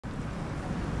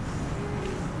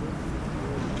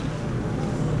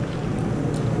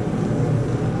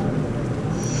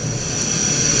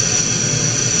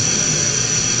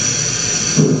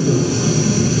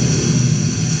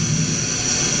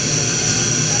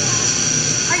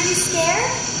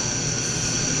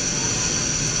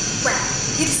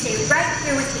You just stay right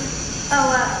here with me.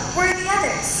 Oh, where are the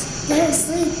others? They're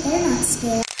asleep. They're not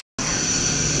scared.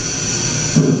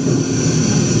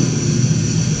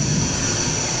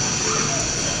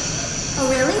 Oh,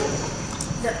 really?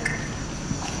 Look.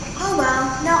 Oh,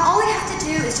 well, now all we have to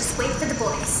do is just wait for the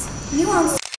boys. You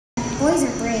won't. Boys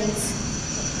are brave.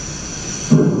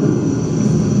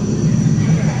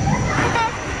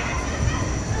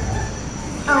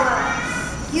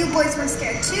 Oh, you boys weren't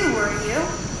scared too, were you?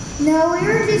 No, we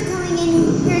were just coming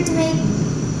in here to make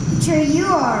sure you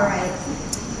are alright.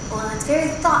 Well, that's very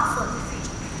thoughtful of you.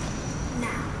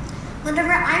 Now,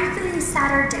 whenever I'm feeling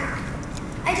sad or down,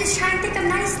 I just try and think of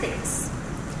nice things.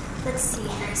 Let's see,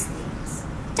 nice things.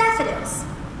 Daffodils,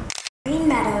 green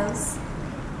meadows,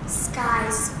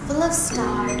 skies full of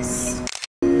stars,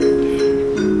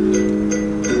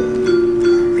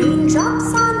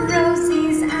 raindrops on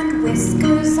roses and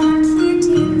whiskers on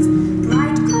guillotines,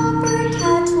 bright copper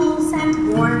kettles and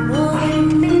warm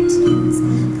woolen mittens,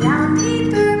 brown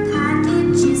paper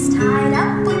packages tied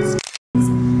up with strings.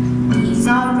 These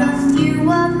are a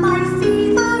few of my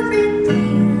favorite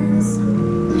things.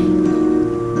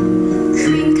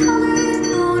 Cream-colored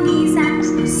ponies and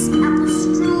crisp apple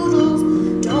strudels,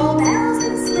 doorbells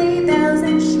and sleigh bells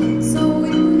and schnitzel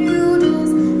with noodles,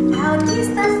 proud geese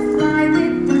that fly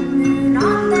with the moon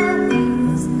on their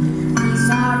wings. These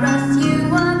are a few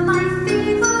of my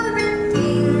favorite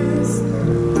things.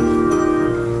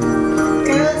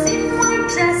 Girls in white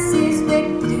dresses with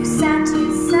blue satin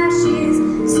sashes,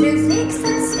 snowflakes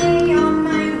that stay on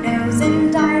my nose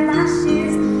and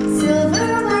eyelashes, silver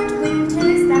white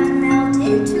winters that melt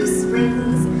into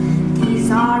springs. These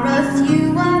are a few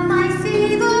of my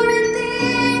favorite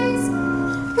things.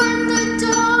 When the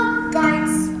dog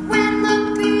bites, when the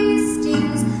bee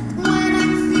stings, when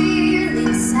I'm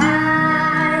feeling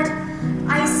sad,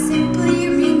 I simply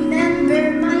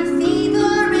remember my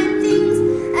favorite things,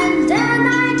 and then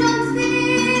I don't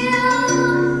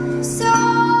feel so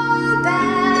bad.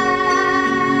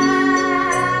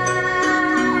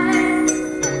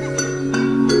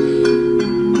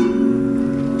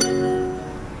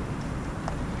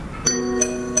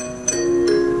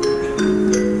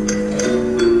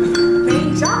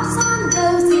 Raindrops on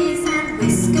roses and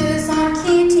whiskers on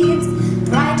kittens,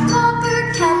 bright copper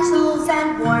kettles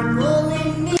and warm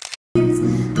woolen mittens,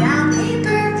 brown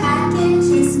paper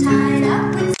packages tied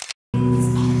up with strings.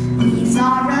 These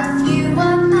are a few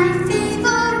of my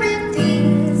favorite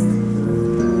things.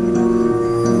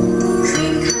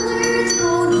 Cream-colored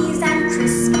ponies and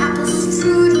crisp apple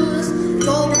strudels,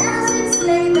 doorbells and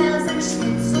sleigh bells and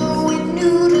schnitzel with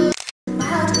noodles,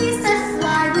 wild geese that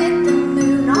fly with the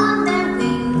moon on their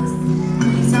wings.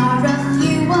 These are a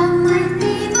few of my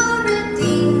favorite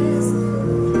things.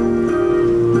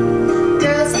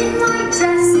 Girls in white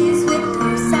dresses with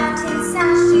blue satin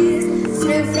sashes,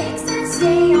 snowflakes that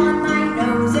stay on my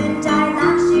nose and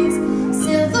eyelashes,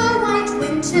 silver white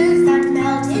winters that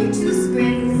melt into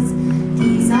springs.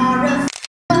 These are a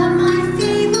few of my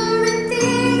favorite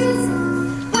things.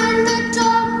 When the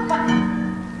dog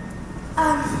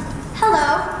hello?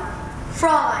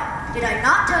 Fraulein, did I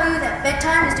not tell you that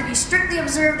bedtime is to be strictly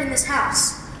observed in this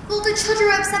house? Well, the children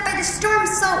were upset by the storm,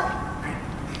 so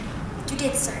you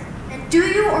did, sir. And do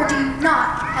you or do you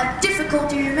not have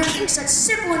difficulty remembering such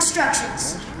simple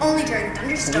instructions? Only during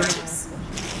thunderstorms.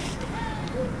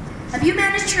 Have you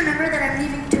managed to remember that I'm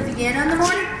leaving to Vienna in the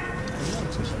morning?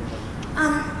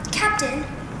 Captain,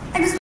 I was